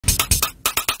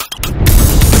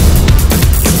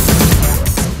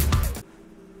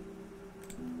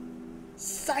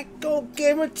Psycho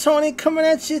Gamer Tony coming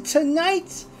at you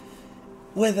tonight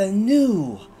with a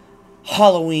new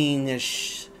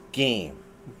Halloween-ish game.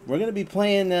 We're going to be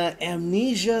playing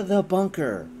Amnesia the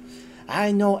Bunker.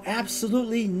 I know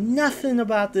absolutely nothing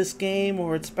about this game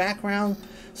or its background,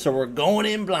 so we're going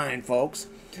in blind, folks.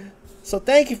 So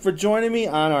thank you for joining me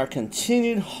on our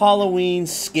continued Halloween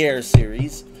scare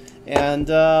series. And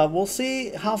we'll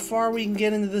see how far we can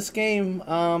get into this game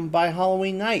by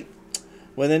Halloween night.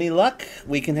 With any luck,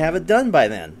 we can have it done by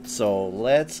then. So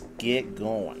let's get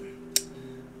going.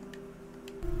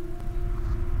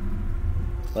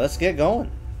 Let's get going.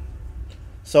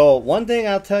 So one thing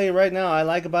I'll tell you right now I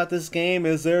like about this game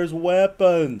is there's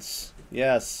weapons.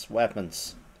 Yes,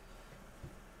 weapons.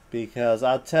 Because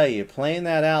I'll tell you, playing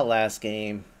that Outlast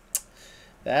game,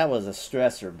 that was a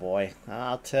stressor, boy.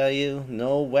 I'll tell you,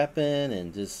 no weapon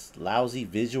and just lousy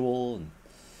visual.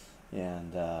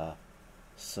 And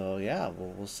so yeah,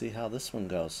 we'll see how this one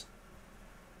goes.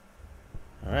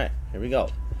 Alright, here we go.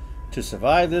 To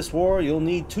survive this war, you'll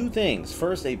need two things.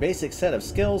 First, a basic set of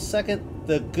skills. Second,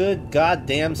 the good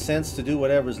goddamn sense to do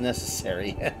whatever's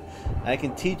necessary. I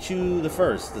can teach you the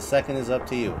first. The second is up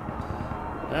to you.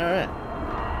 Alright.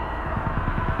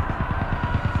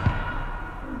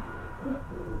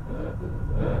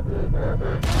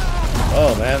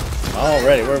 Oh man,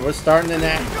 already we're starting in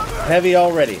that heavy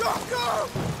already.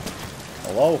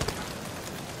 Hello.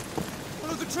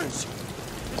 Follow the trench.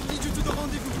 It'll lead you to the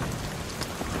rendezvous.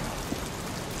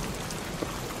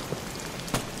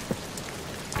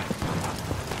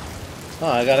 Oh,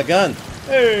 I got a gun.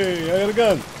 Hey, I got a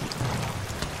gun.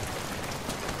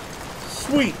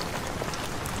 Sweet.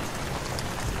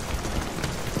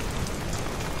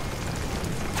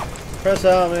 Press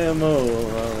out and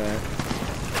move. Okay.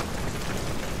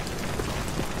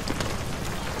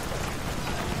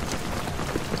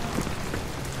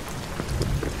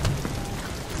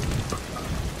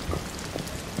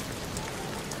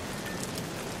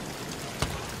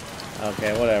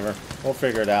 Okay, whatever. We'll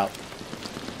figure it out.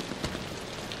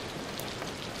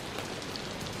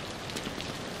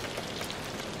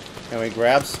 Can we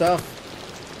grab stuff?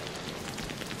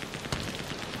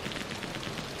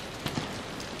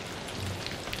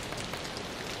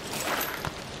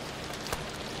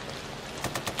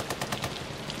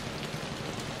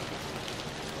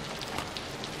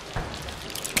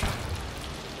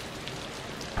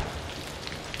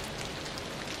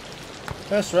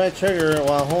 Press right trigger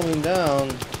while holding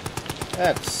down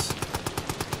X.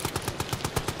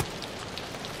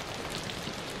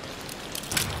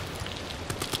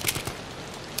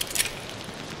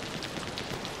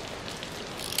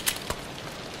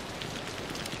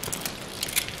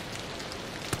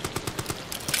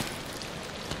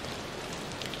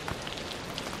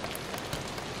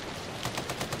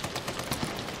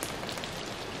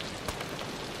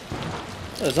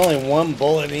 There's only one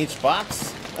bullet in each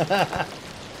box?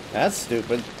 That's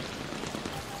stupid.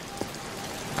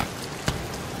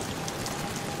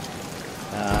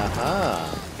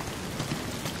 Aha.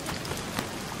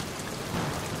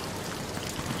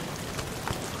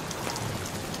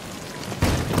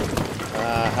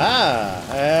 Aha.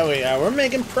 There we are. We're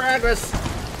making progress.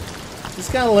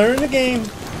 Just gotta learn the game.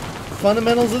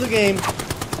 Fundamentals of the game.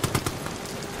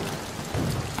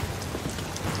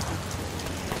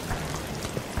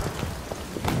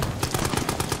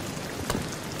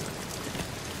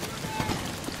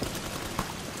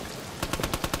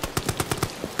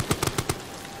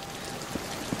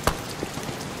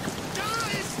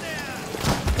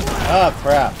 Oh,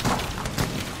 crap.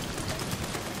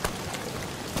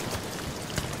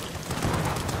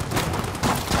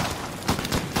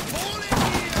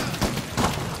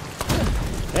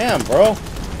 Damn, bro.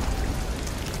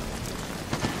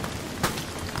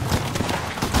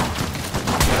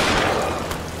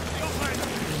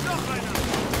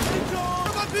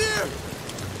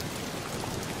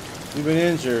 You've been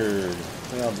injured.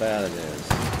 Look how bad it is.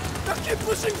 Now keep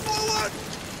pushing forward!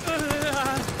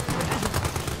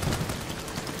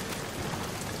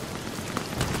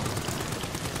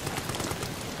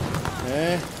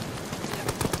 Okay.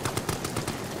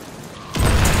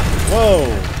 Whoa!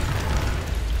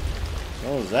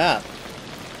 What was that?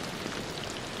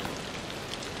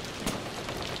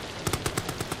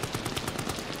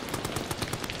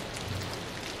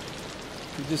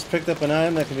 You just picked up an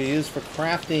item that can be used for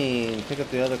crafting. Pick up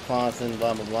the other cloth and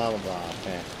blah blah blah blah blah.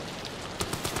 Okay.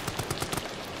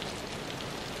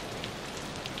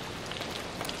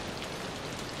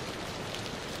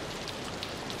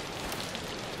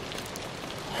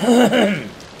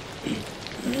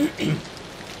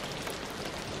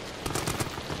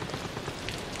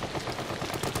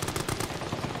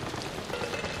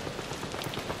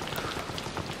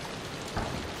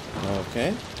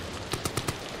 Okay.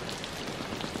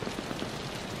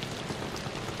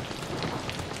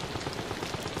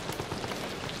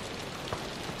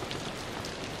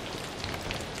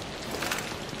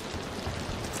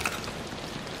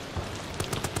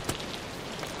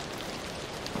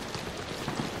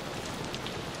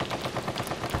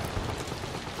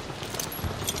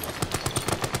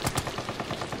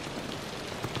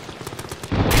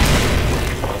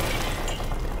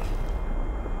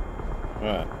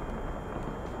 Alright.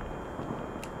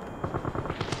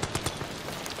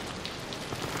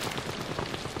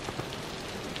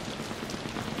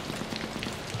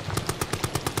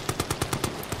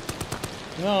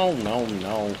 No, no,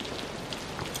 no.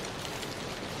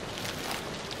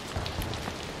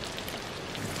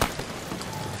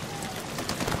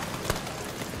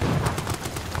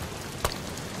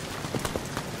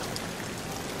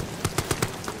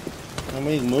 Can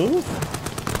we move?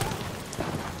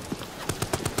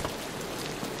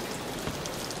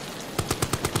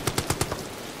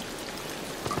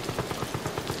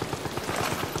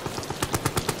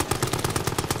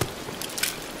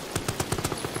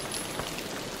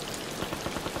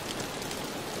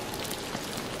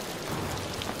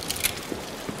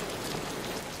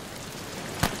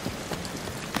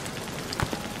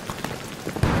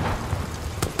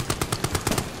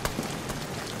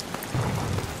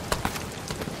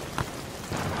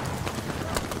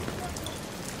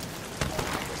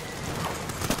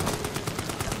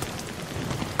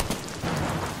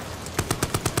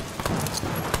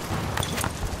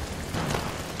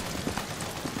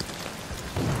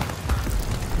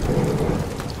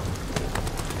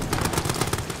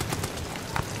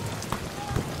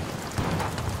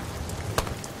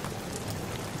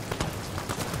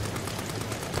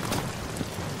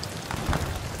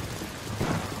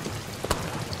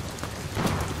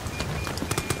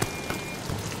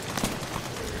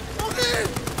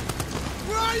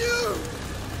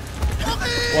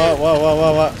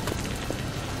 What?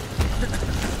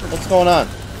 What's going on?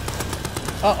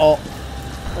 Uh-oh.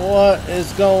 What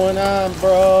is going on,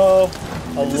 bro?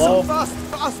 Hello? Fast!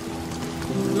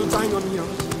 No dying on me,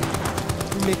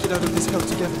 we make it out of this hell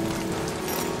together.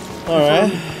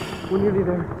 Alright. We're nearly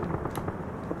there.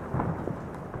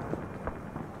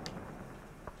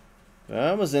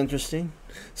 That was interesting.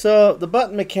 So, the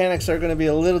button mechanics are going to be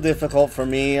a little difficult for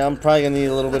me. I'm probably going to need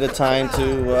a little bit of time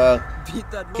to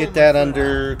get that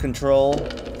under control.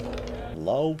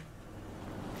 Hello?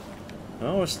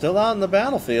 Oh, we're still out in the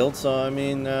battlefield, so I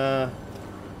mean, I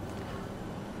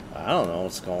don't know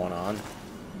what's going on.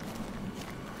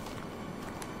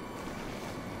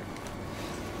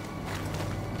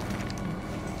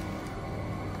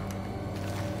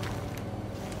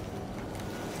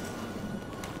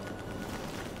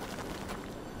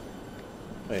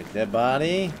 Wait, dead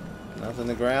body? Nothing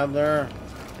to grab there?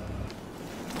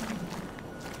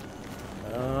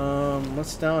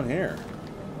 What's down here?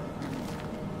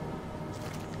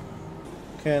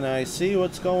 Can I see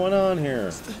what's going on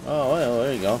here? Oh, well,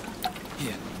 there you go.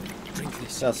 Here, drink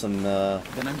this. Got some, Then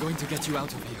I'm going to get you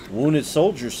out of here. wounded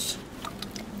soldiers.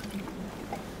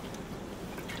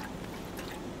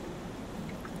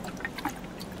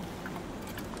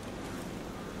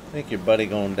 I think your buddy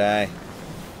gonna die.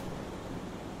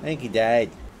 I think he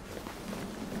died.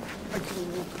 I can't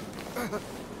walk.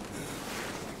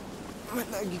 My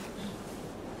leg.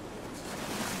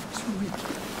 Too weak.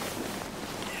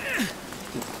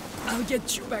 I'll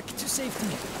get you back to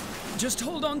safety. Just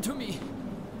hold on to me.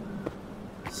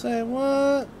 Say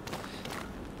what?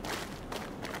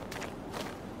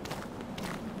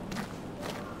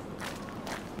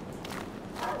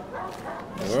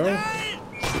 Where?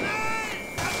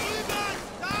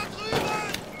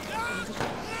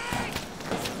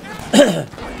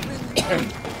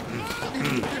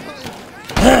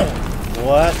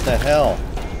 What the hell?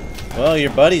 Well,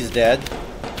 your buddy's dead.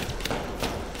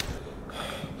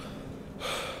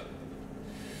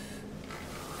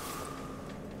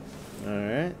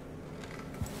 Alright.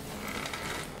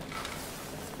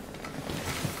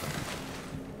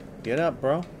 Get up,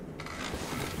 bro.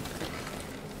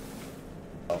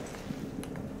 Oh.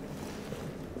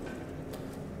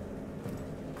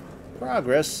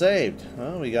 Progress saved.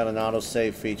 Well, we got an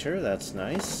autosave feature. That's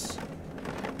nice.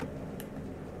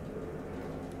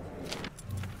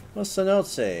 What's the note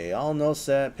say? All notes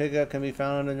that pickup can be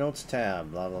found in the Notes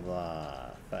tab. Blah, blah,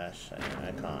 blah. Flash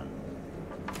icon.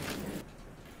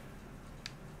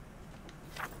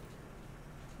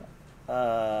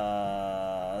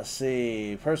 Let's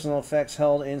see. Personal effects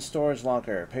held in storage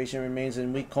locker. Patient remains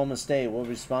in weak coma state. Will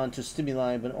respond to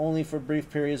stimuli, but only for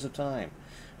brief periods of time.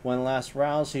 When last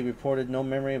roused, he reported no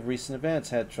memory of recent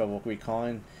events. Had trouble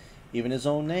recalling even his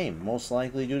own name, most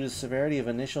likely due to the severity of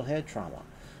initial head trauma.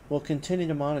 We'll continue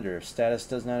to monitor. If status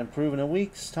does not improve in a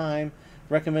week's time,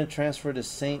 recommend transfer to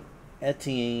St.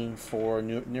 Etienne for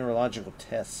neurological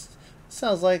tests.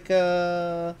 Sounds like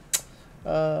the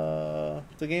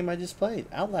game I just played,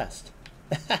 Outlast.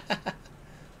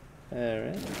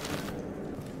 Alright.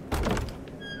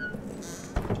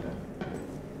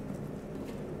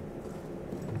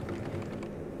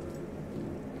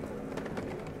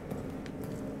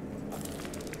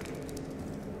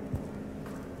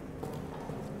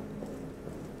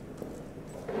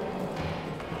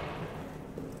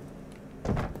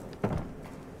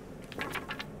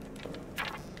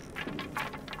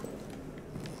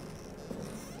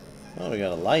 Oh, we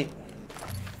got a light.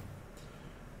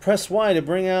 Press Y to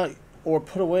bring out or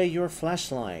put away your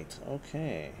flashlight.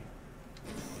 Okay.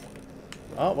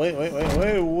 Oh, wait.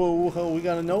 Whoa, we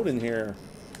got a note in here.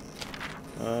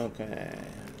 Okay.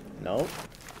 Nope.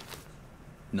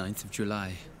 9th of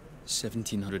July,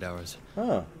 1700 hours.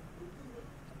 Huh.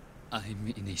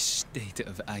 I'm in a state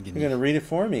of agony. You're gonna read it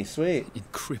for me. Sweet.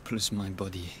 It cripples my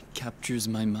body, captures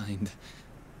my mind,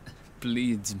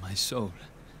 bleeds my soul.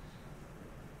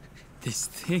 This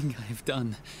thing I've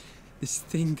done, this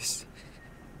thing.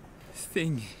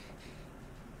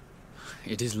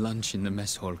 It is lunch in the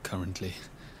mess hall currently.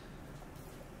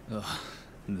 Ugh,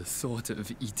 the thought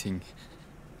of eating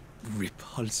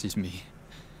repulses me.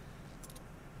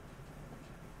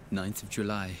 9th of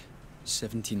July,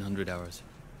 1700 hours.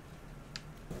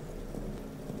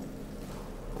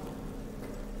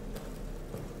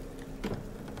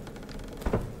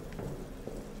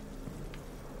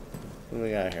 What do we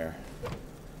got here?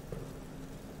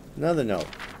 Another note.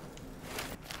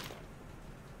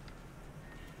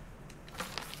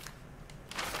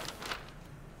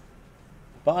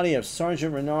 Body of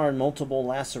Sergeant Renard, multiple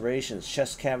lacerations,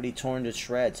 chest cavity torn to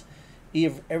shreds.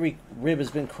 Every rib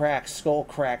has been cracked, skull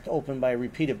cracked open by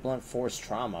repeated blunt force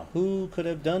trauma. Who could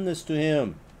have done this to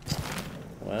him?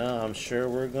 Well, I'm sure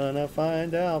we're gonna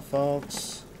find out,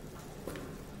 folks.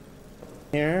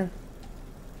 Here.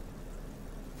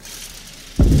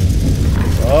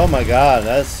 Oh my god,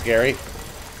 that's scary.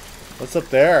 What's up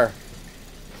there?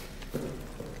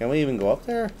 Can we even go up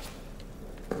there?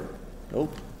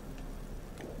 Nope.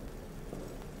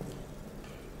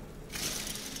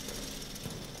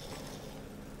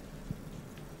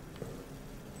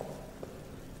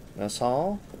 Mess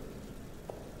hall.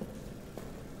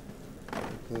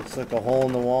 Looks like a hole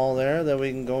in the wall there that we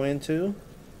can go into.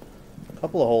 A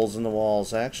couple of holes in the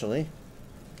walls, actually.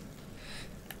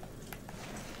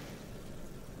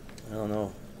 I don't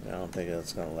know. I don't think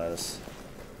it's going to let us.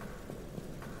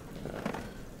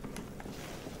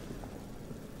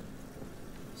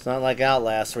 It's not like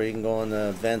Outlast where you can go in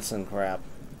the vents and crap.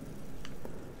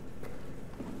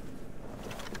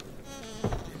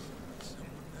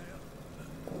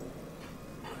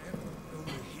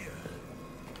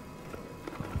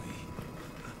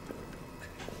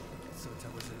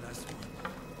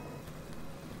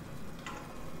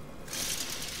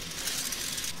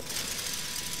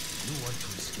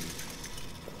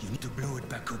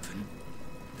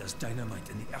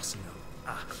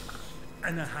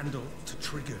 And a handle to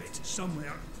trigger it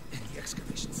somewhere in the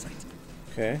excavation site.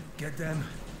 Okay. Get them,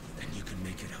 and you can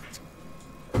make it out.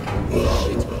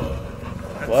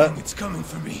 That What? thing, it's coming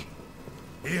for me.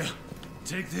 Here,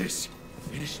 take this.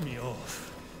 Finish me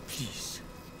off, please.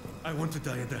 I want to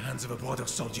die at the hands of a brother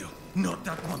soldier, not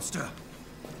that monster.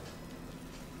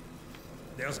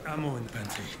 There's ammo in the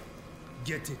pantry.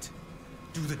 Get it.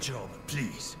 Do the job,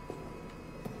 please.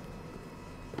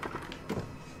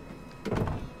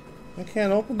 I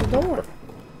can't open the door.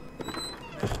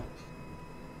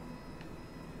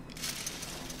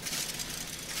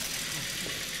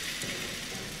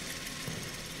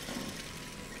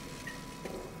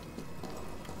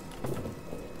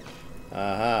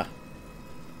 Aha.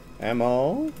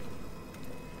 Ammo.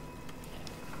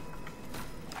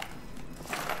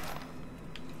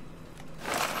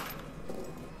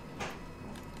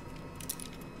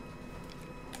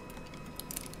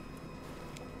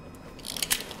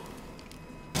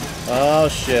 Oh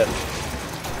shit.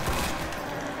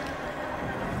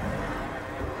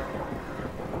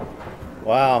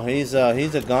 Wow, he's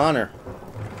a goner.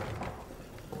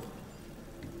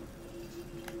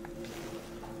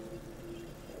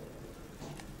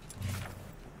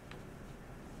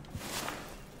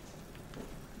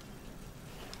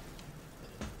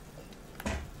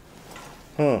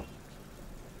 Huh.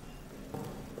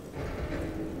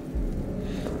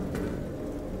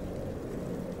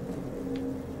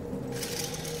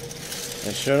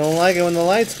 I sure don't like it when the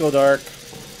lights go dark.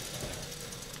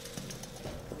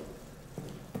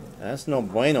 That's no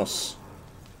buenos.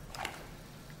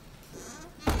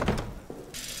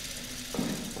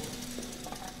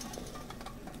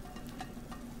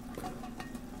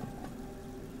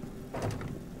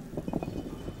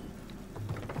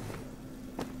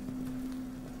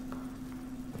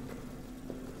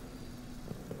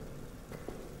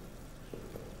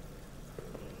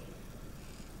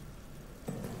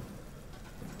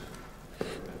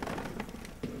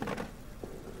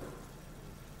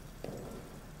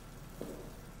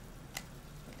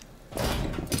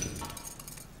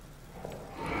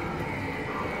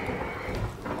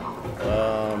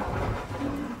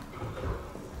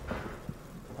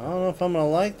 I don't know if I'm gonna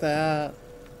like that.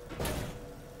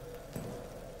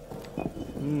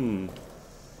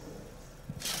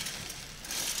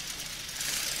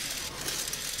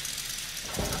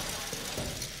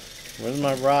 Where's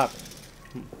my rock?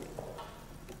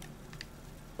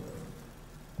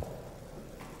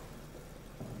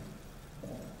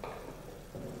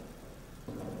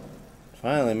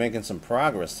 Finally making some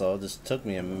progress though. It just took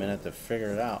me a minute to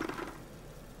figure it out.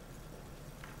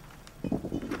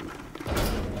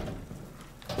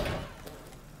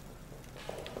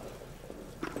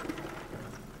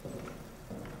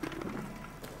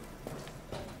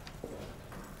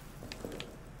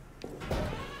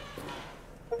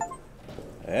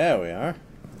 There we are.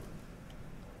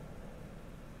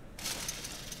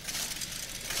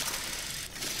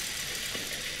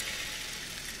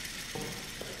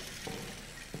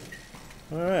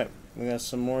 Alright, we got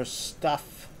some more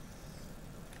stuff.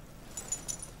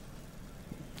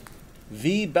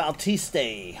 V.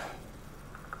 Bautiste.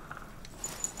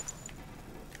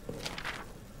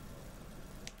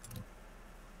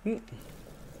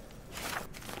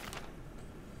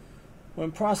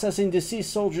 When processing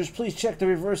deceased soldiers, please check the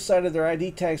reverse side of their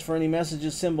ID tags for any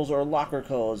messages, symbols, or locker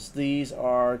codes. These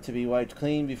are to be wiped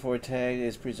clean before tag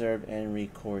is preserved and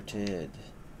recorded.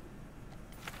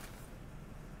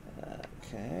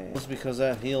 Okay, just because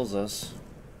that heals us.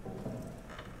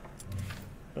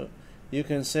 You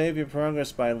can save your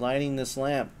progress by lighting this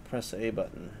lamp. Press the A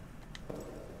button.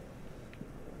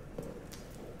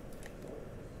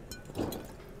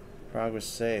 Progress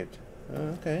saved.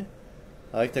 Okay.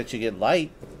 I like that you get light.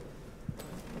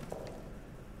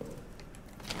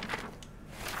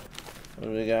 What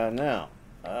do we got now?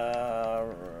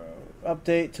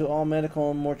 Update to all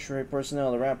medical and mortuary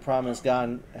personnel. The rat problem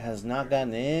has not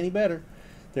gotten any better.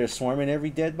 They're swarming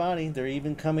every dead body. They're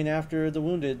even coming after the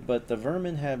wounded, but the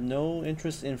vermin have no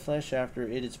interest in flesh after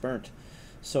it is burnt.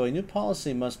 So a new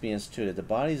policy must be instituted. The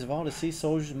bodies of all deceased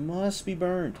soldiers must be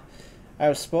burned. I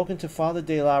have spoken to Father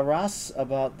de la Race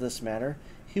about this matter.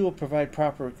 He will provide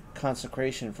proper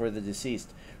consecration for the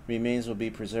deceased. Remains will be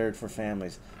preserved for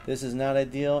families. This is not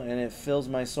ideal, and it fills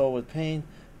my soul with pain,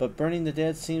 but burning the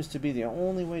dead seems to be the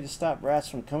only way to stop rats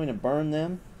from coming to burn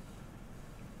them.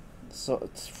 So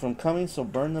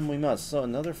burn them we must. So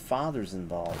another father's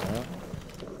involved, huh?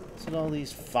 What's with all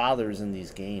these fathers in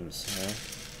these games, huh?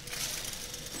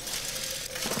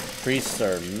 Priests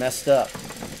are messed up.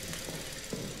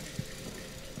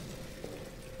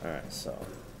 Alright, so.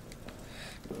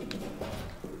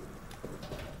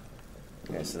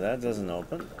 Okay, so that doesn't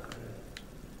open.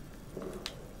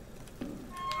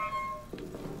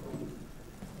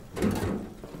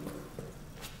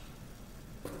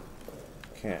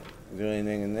 Can't do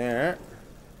anything in there.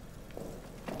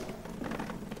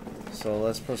 So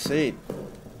let's proceed.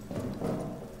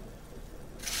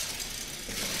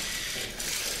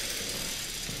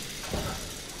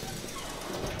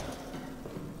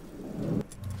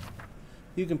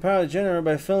 You can power the generator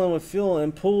by filling with fuel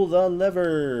and pull the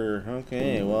lever.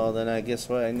 Okay, well then I guess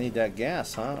what I need that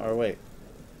gas, huh? Or wait,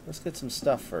 let's get some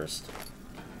stuff first.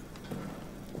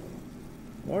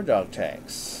 More dog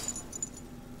tags.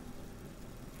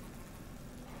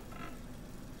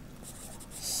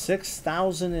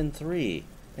 6003.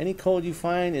 Any code you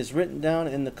find is written down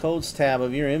in the codes tab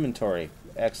of your inventory.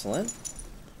 Excellent.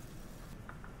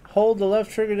 Hold the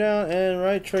left trigger down and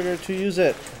right trigger to use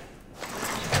it.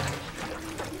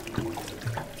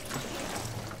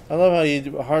 I love how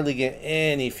you hardly get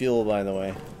any fuel, by the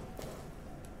way.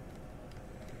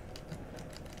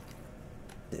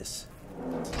 This.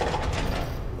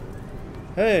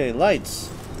 Hey, lights.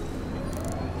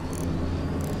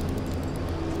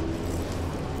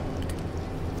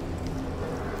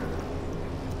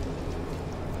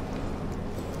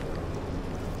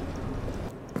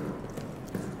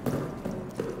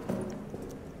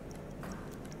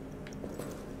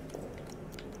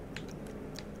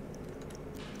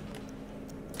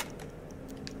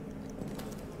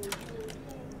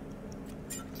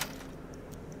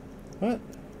 What?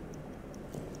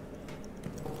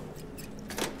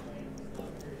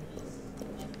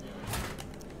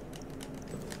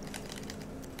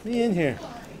 Me in here.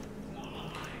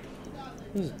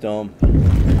 This is dumb.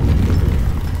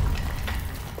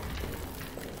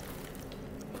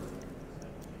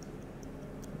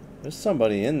 There's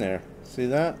somebody in there. See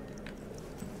that?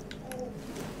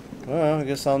 Well, I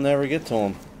guess I'll never get to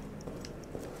him.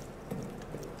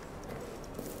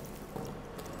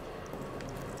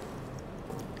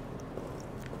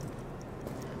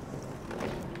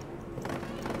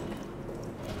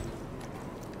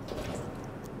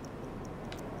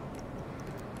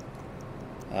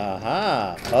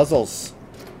 Aha! Puzzles.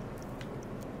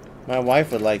 My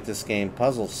wife would like this game.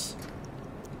 Puzzles.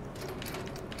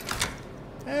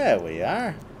 There we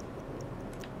are.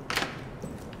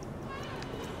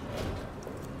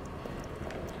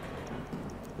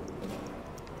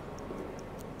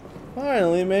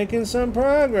 Finally making some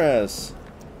progress.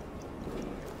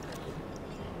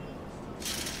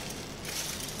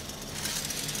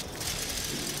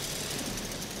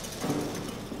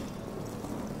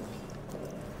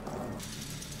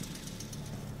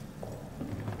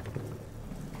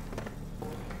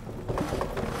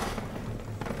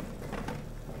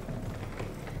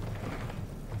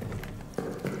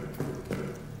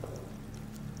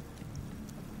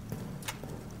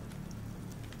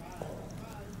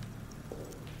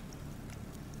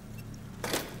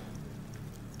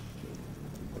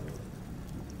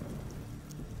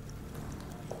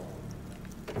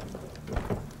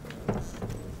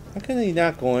 How can he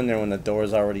not go in there when the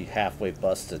door's already halfway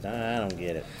busted? I don't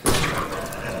get it.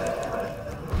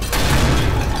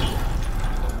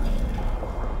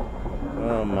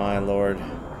 Oh my lord.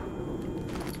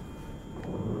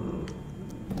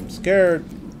 I'm scared.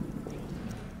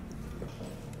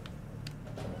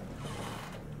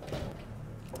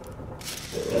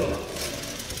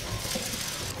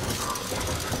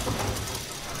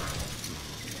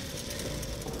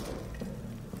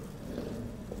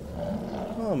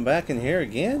 I'm back in here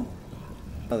again?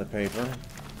 Another paper.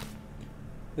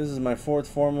 This is my fourth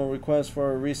formal request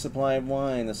for a resupply of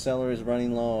wine. The cellar is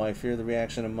running low. I fear the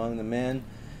reaction among the men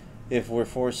if we're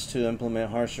forced to implement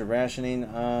harsher rationing.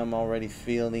 I'm already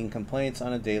fielding complaints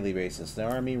on a daily basis. The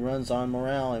army runs on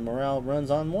morale, and morale runs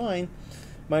on wine.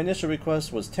 My initial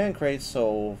request was 10 crates.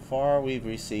 So far, we've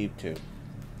received 2.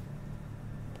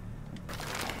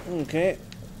 Okay.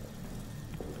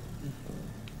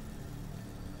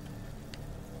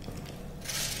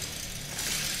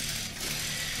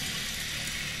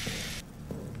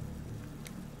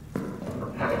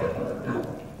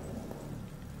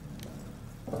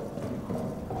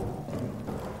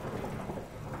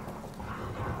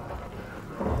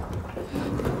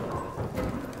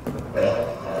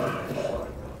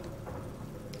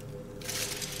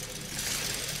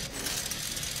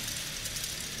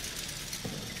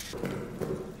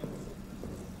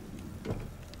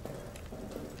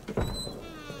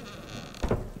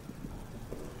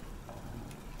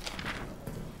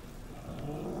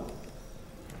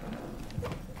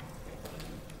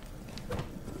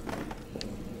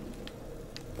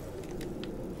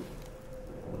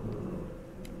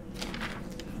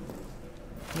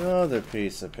 Another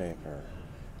piece of paper.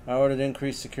 I ordered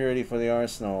increased security for the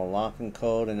arsenal, lock and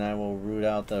code, and I will root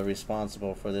out the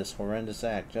responsible for this horrendous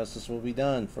act. Justice will be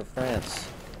done for France.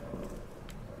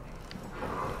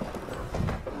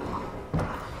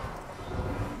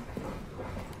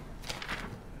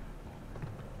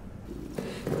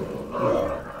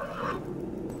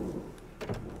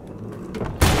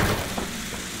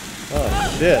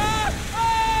 Oh shit.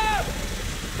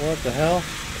 What the hell?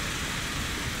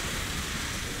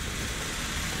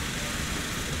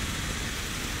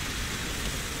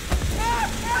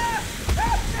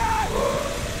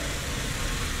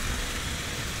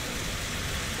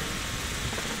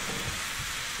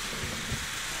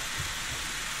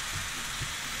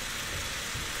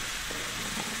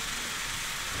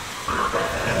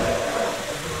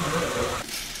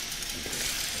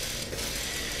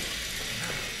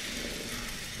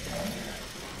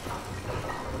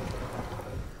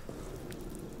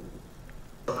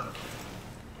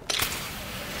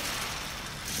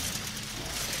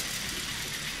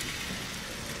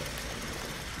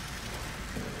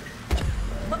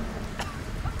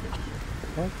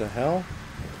 What the hell?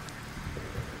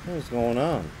 What is going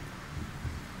on?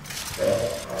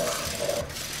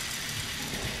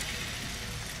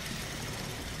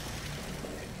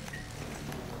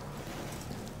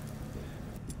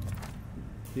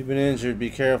 You've been injured. Be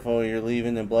careful. You're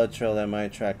leaving a blood trail that might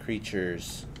attract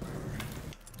creatures.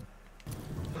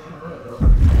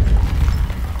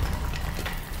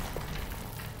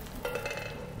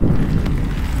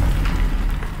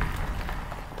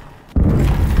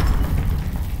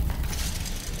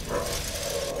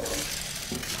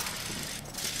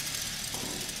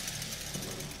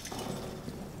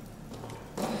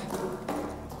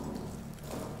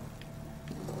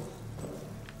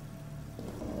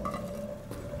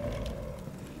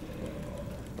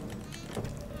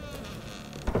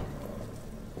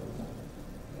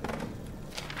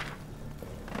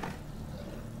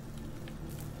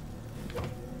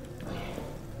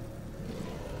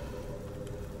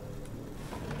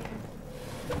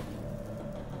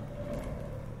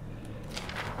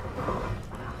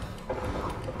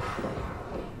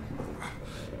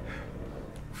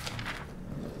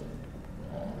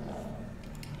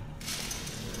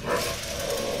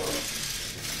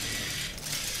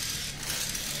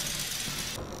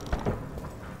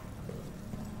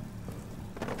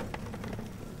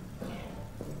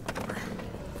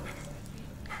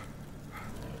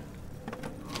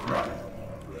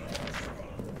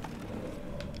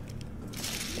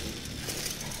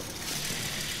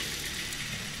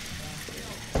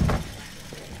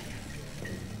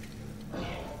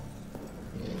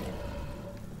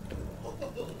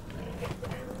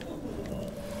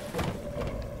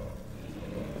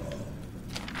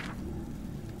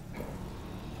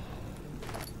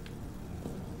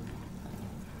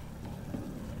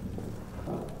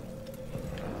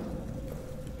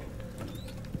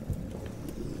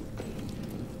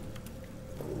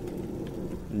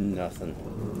 nothing.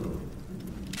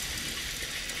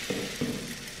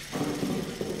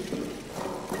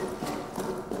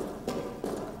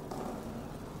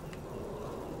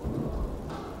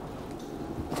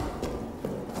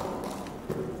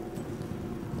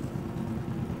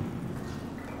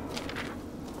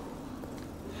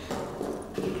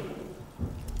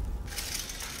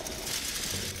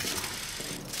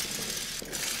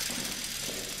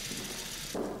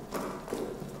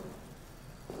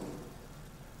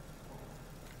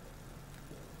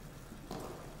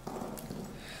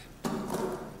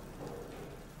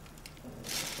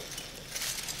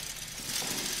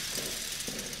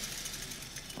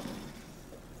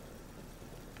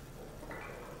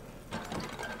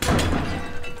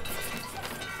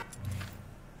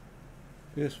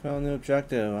 You just found the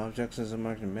objective. Objectives are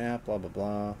marked on the map, blah blah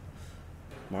blah.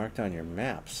 Marked on your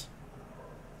maps.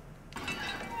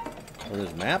 What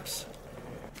is maps?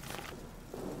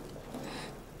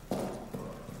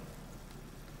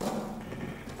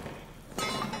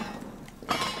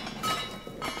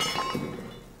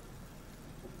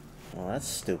 Well, that's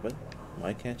stupid.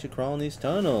 Why can't you crawl in these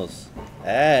tunnels?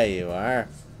 There you are.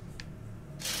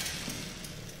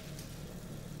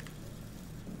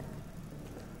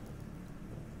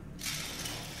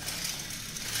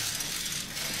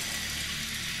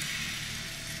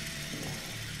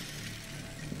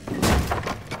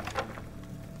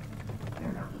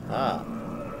 Ah.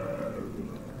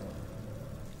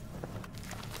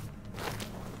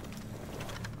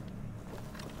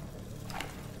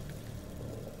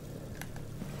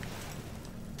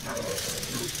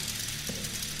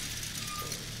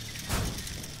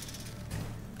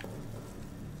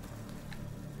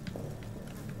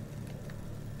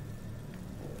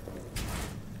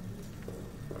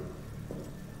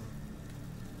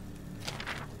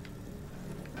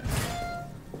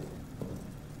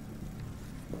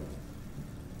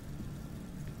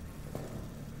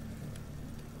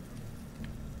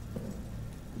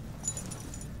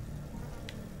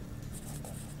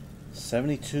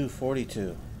 $72,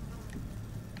 $42,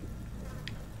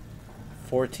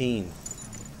 $14.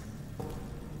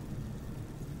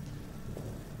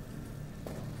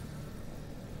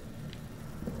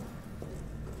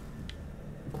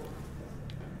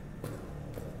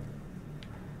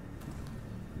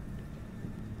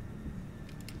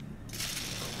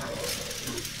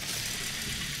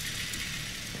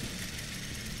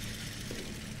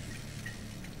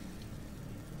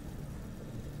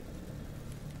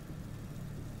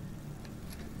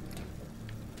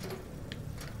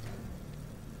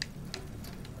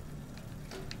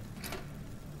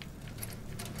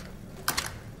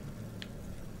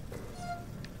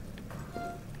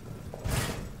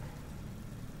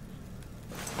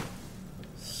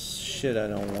 Shit I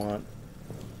don't want.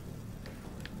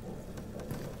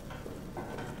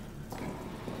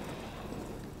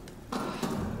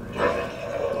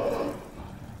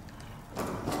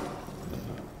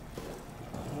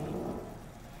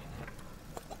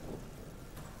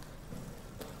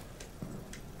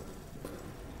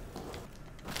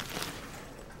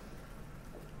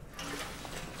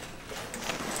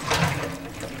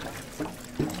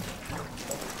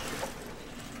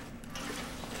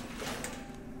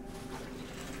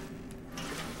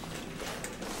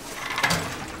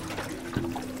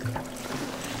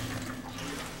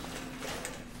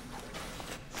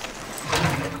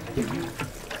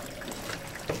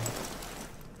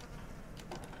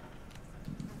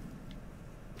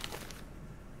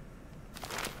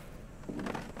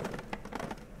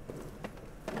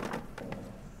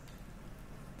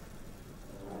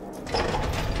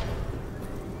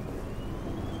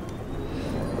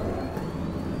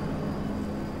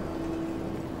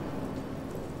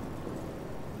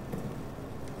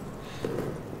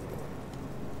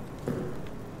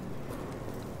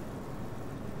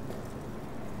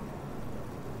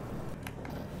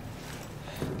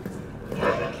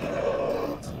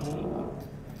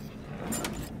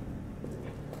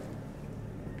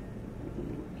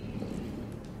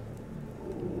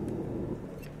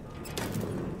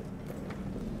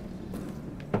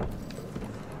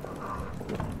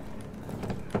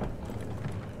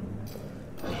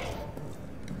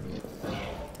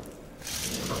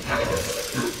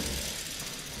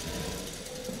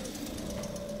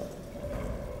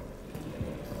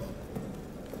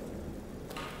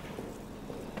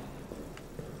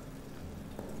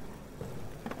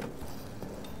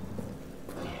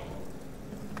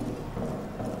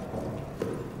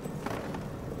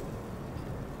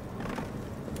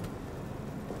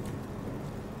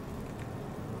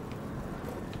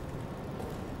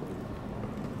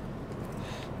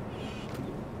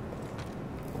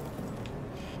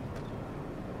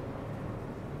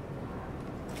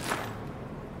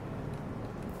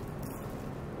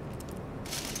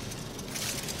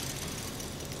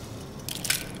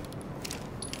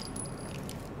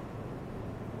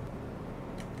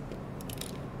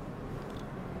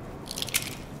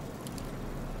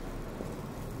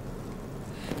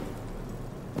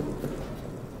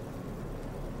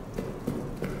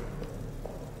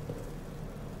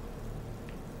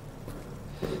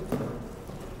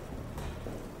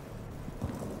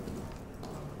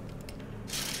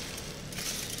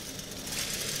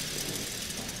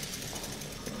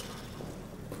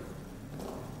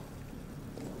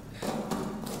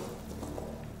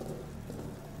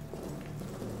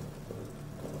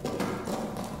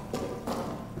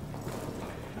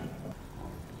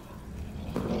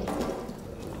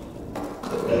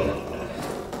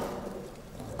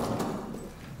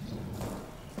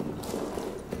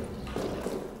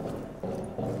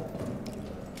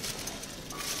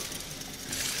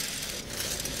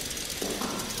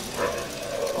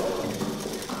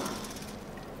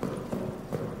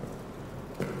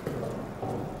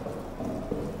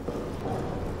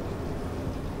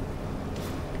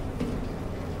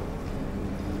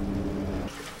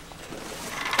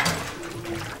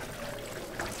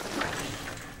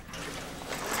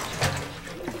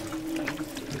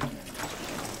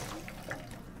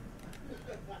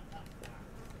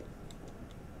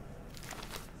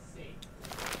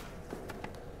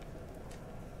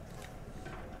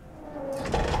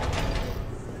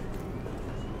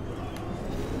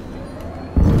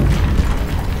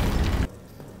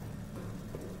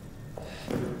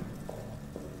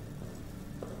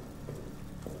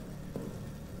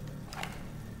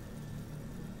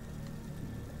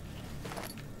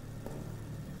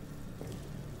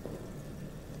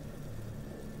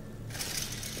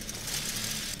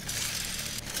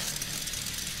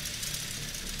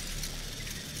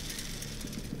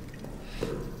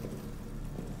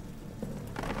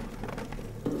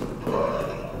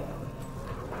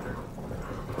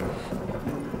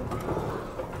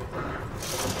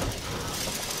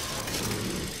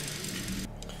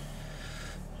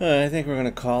 I think we're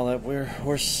gonna call it.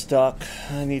 We're stuck.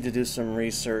 I need to do some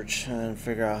research and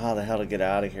figure out how the hell to get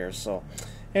out of here. So,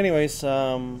 anyways,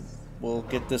 we'll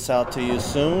get this out to you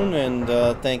soon. And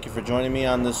thank you for joining me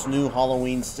on this new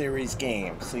Halloween series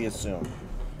game. See you soon.